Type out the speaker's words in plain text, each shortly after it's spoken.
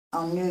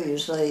On New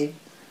Year's Eve,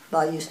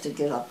 they used to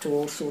get up to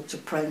all sorts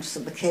of pranks. The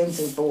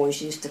Mackenzie boys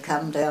used to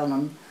come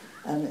down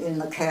and in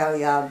the cow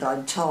yard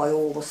they'd tie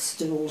all the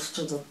stools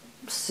to the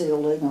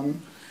ceiling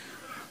and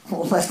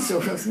all that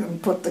sort of thing,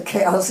 and put the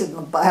cows in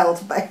the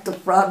bales back to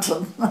front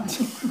and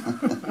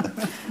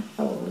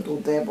oh,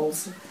 little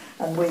devils.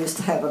 And we used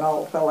to have an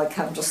old fellow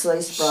come to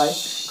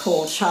Seaspray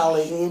called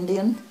Charlie the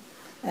Indian,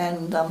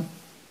 and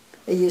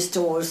he used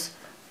to always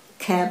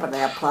camp at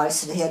our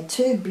place, and he had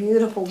two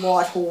beautiful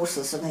white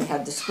horses, and he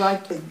had this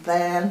great big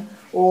van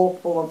all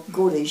full of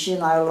goodies, you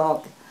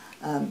know,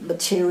 like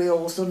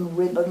materials and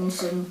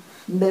ribbons and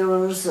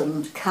mirrors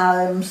and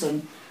combs,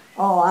 and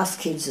oh, us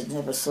kids had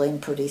never seen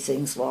pretty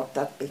things like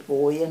that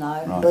before, you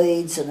know, right.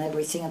 Beads and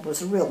everything. It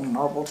was a real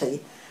novelty.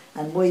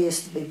 And we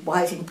used to be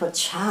waiting for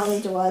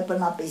Charlie to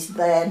open up his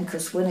van,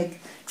 because when he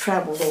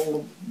travelled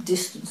all the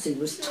distance he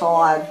was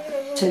tired,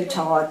 too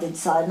tired, he'd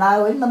say,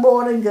 "No, in the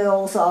morning,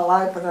 girls, I'll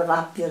open it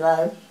up," you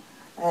know.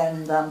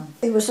 And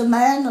he was a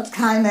man that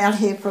came out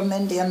here from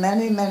India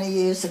many, many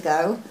years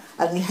ago,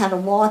 and he had a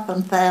wife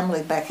and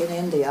family back in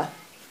India.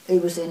 He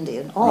was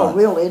Indian. Oh, right.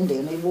 Real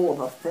Indian. He wore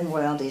the thing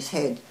round his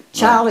head.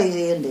 Charlie right.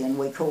 The Indian,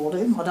 we called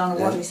him. I don't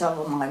know what his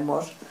other name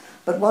was.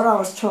 But what I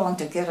was trying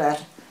to get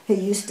at, he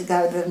used to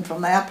go then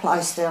from our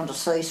place down to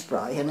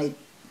Seaspray, and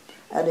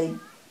he'd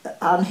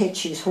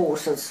unhitch his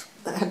horses.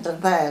 Had the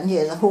van,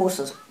 yeah, the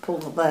horses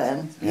pulled the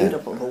van.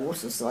 Beautiful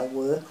horses they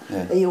were.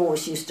 Yeah. He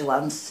always used to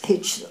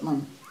unhitch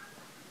them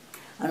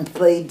and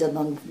feed them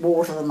and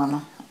water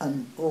them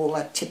and all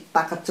that, tip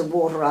buckets of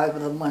water over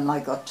them when they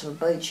got to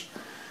the beach.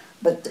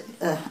 But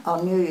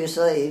on New Year's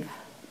Eve,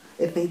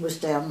 if he was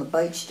down the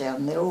beach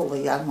down there, all the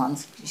young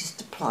ones used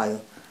to play.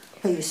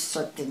 He used to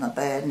sleep in the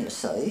van, you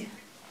see,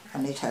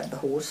 and he'd have the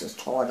horses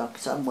tied up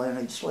somewhere and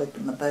he'd sleep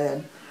in the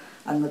van,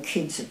 and the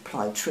kids would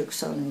play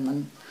tricks on him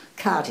and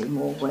cart him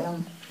all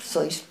round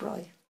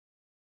Seaspray.